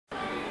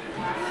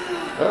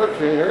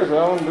Okay, here's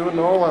Ellen doing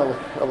all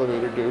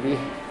elevator duty.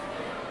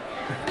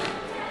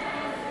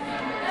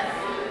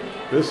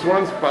 This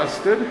one's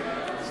busted.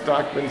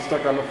 Been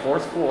stuck on the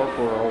 4th floor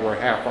for over a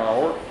half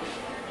hour.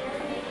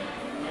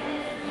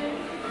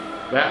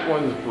 That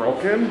one's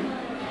broken,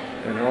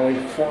 and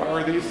only 4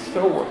 of these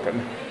still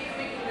working.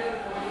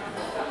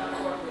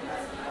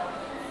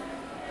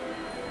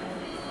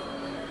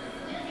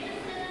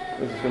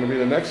 This is going to be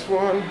the next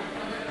one.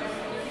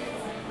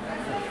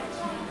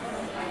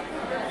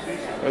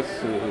 Let's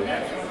see.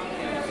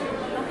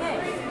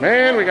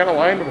 Man, we got a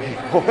line of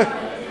people.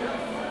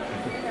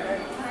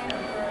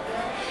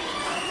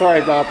 Sorry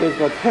about this,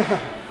 but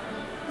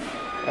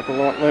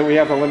we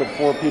have to limit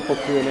 4 people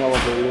to an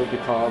elevator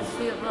because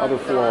other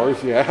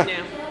floors. Yeah.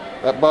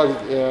 That bug.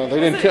 Yeah,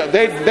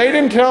 they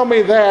didn't tell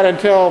me that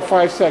until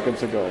 5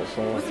 seconds ago.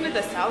 So. Wasn't it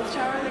the South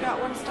Tower that got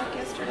one stuck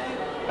yesterday?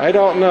 I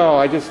don't know.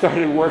 I just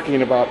started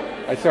working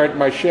I started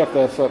my shift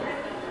that's up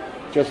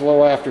just a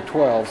little after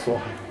 12.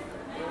 So.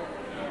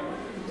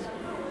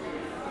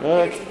 You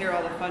get to hear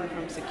all the fun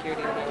from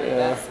security on the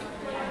desk.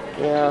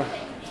 Yeah.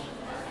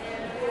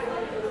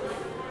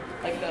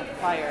 Like the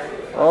fire.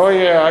 Oh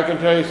yeah, I can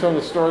tell you some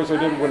of the stories I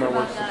did when I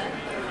worked.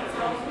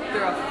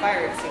 They're a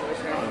fire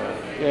extinguisher.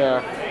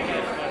 Yeah.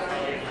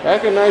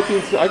 Back in I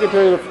can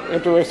tell you an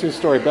interesting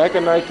story. Back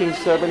in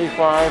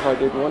 1975, I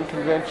did one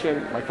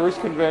convention. My first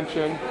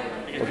convention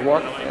was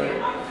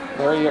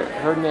Larry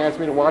heard and asked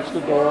me to watch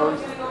the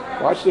doors.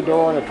 Watch the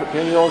door, and a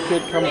 10-year-old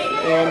kid comes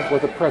in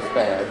with a press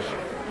badge.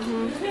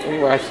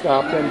 Anyway, I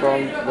stopped him,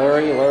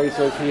 Larry. Larry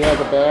says he has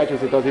a badge. I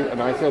said, does he?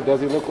 And I said, does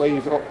he look like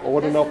he's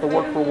old enough to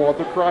work for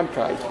Walter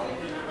Cronkite?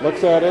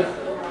 Looks at it.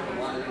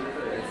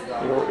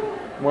 You know,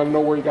 want to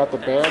know where he got the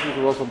badge?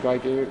 The local guy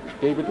gave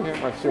it to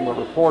him. I assume a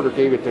reporter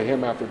gave it to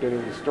him after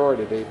doing the story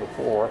the day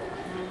before.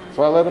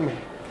 So I let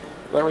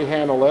Larry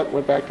handle it.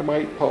 Went back to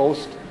my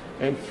post,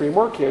 and 3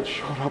 more kids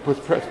showed up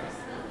with press.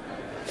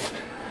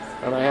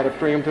 And I had to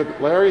bring him to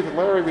Larry.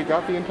 Larry, we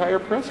got the entire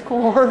press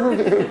corps.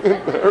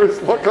 Larry's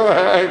looking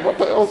at, what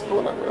the hell's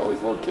going on with all these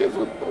little kids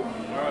with them?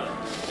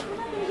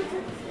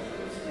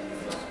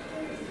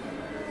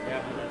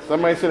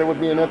 Somebody said it would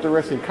be an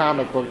interesting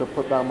comic book to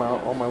put down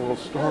all my little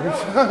stories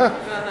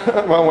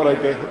about what I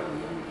did.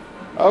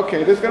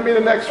 Okay, this is going to be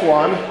the next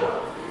one.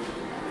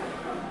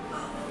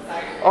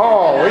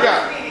 Oh, we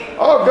got.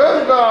 Oh,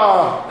 good.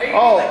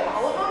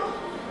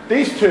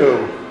 These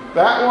 2.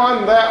 That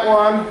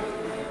one.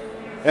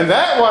 And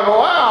that one,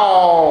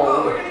 wow!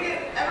 Oh, we're gonna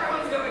get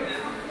everyone's going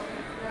now.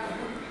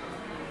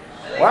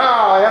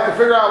 Wow, I have to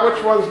figure out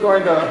which one's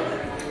going to.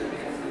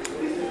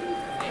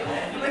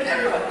 Like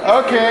everyone.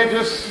 Okay,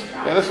 this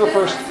is the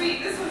first.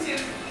 This one's you.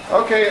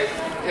 Okay,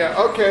 yeah,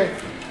 okay.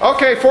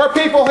 Okay, 4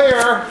 people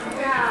here.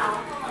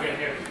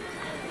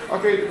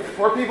 Okay,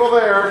 4 people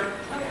there.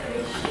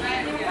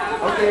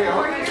 Okay,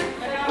 1.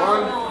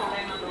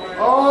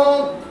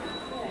 Oh,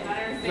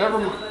 never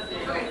mind.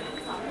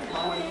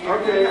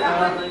 Okay,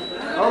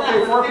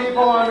 okay, 4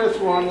 people on this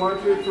one.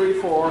 1, 2, 3,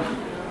 4.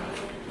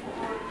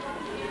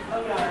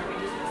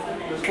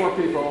 Just 4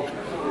 people.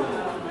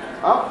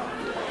 Up.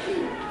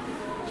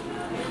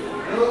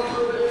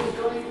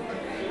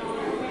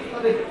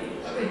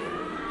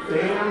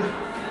 Damn.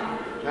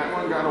 That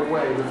one got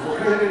away before.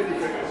 That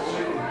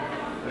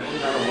one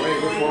got away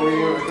before we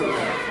were.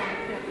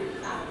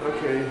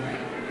 Okay.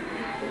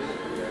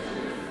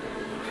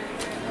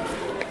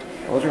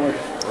 I was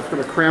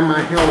going to cram my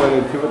helmet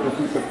into it to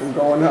keep it from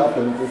going up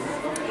and just.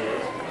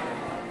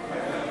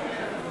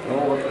 Oh,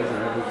 what is that?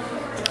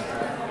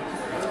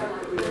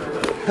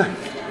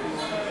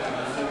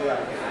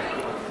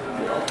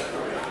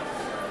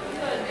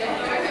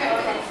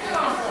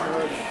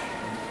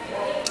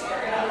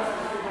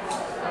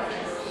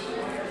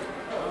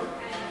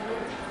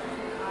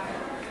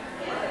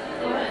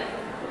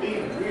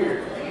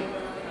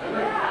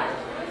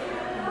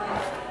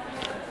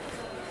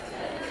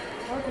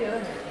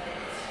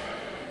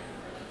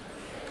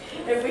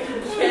 If we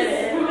could get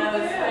it, that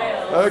was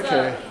fail.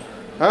 Okay.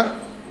 Huh?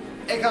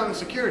 A-Kon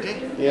security.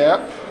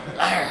 Yep.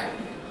 Okay.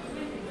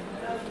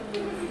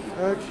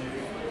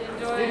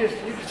 You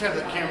just have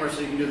the camera so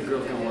you can do the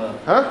Girls Gone Wild.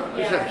 Huh?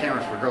 You just have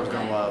cameras for Girls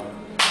Gone Wild.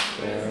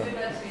 Yeah.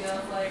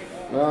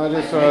 No, I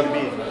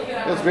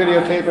just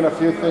videotaping a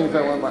few things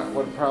that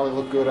would probably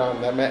look good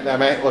on that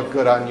might look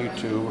good on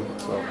YouTube.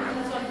 So.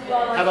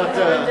 How about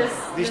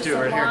these 2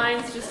 right here?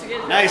 Lines just to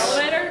get in Nice.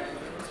 the elevator.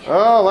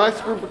 Oh,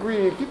 nice group of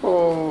green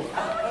people.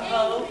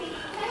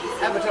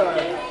 Avatar.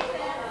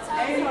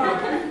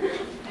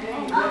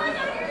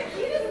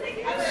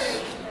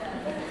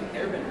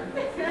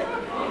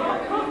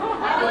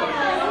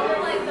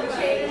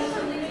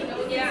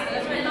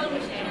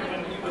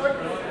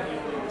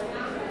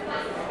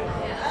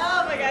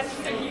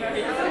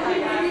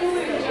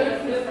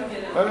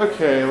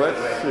 Okay,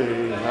 let's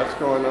see. That's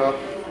going up.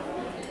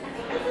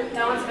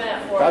 That one's been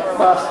at 4. That's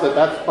busted.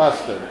 That's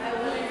busted.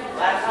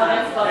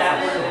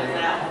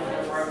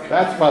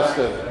 That's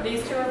busted.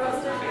 These 2 are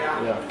busted?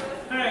 Yeah.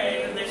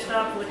 Alright, have they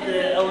stopped with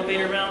the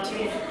elevator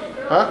bouncing?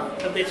 Huh?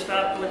 Have they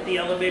stopped with the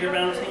elevator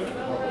bouncing?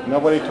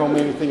 Nobody told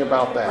me anything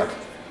about that.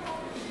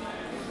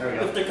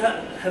 If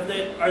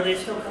they're are they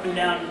still coming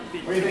down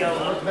to go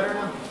up?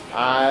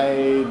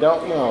 I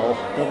don't know.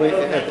 Nobody,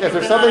 if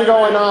there's something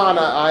going on,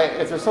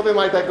 if there's something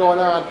like that going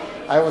on,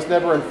 I was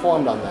never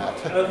informed on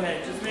that.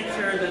 Okay, just make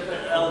sure that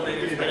the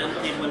elevators get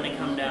emptied when they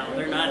come down.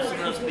 They're not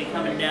supposed to be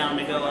coming down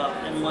to go up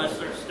unless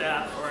they're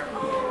staffed or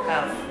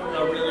have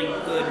a really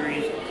good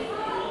reason.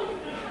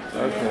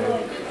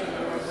 Okay.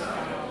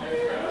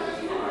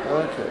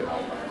 Okay.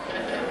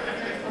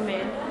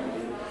 Amanda.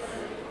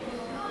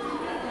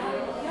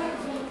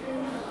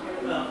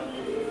 Well,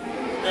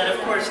 that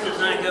of course does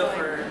not go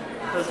for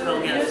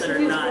hotel guests that are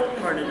not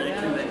part of the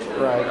convention.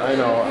 Right. I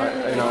know.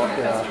 I know.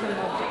 Yeah.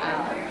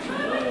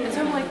 And so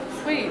I'm like,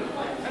 wait,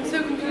 I'm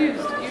so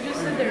confused. You just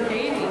said they're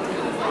dating.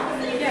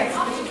 Yes.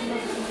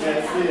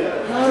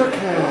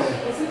 Okay.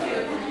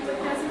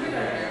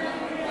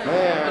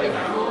 Man.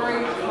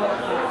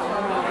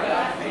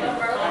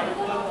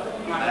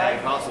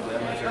 Possibly,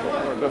 I'm not sure.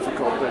 More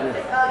difficult than you.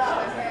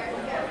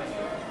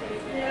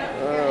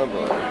 Oh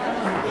boy.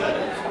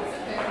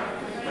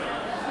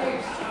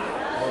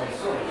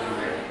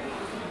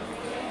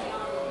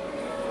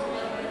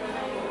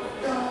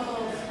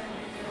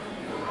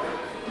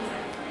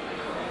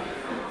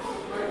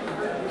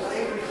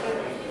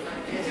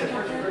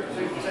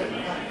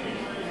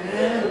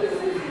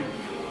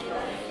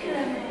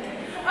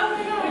 Oh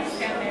my God, I just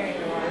got married.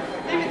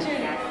 David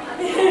Jr.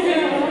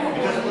 Okay.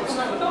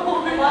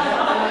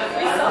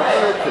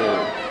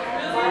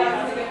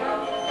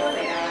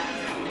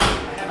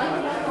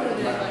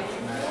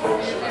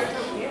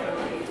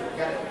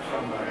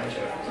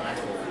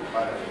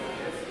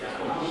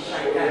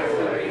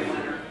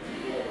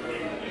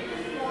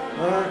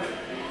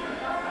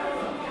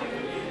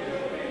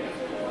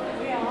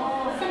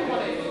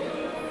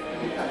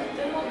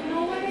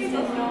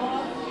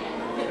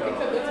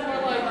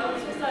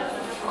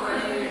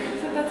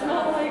 That's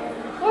not like,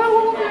 oh, I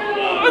love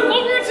you. I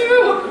love you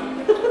too.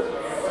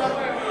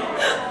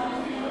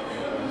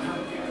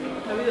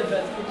 That'd be the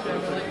best picture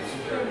ever. Like,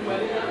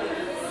 wedding.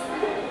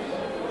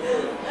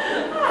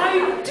 I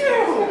do.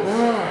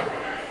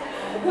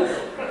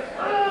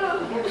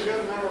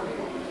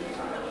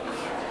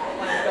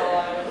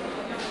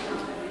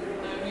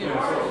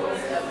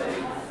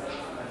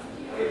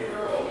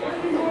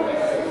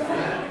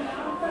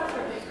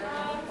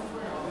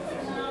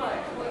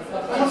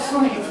 How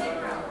sweet.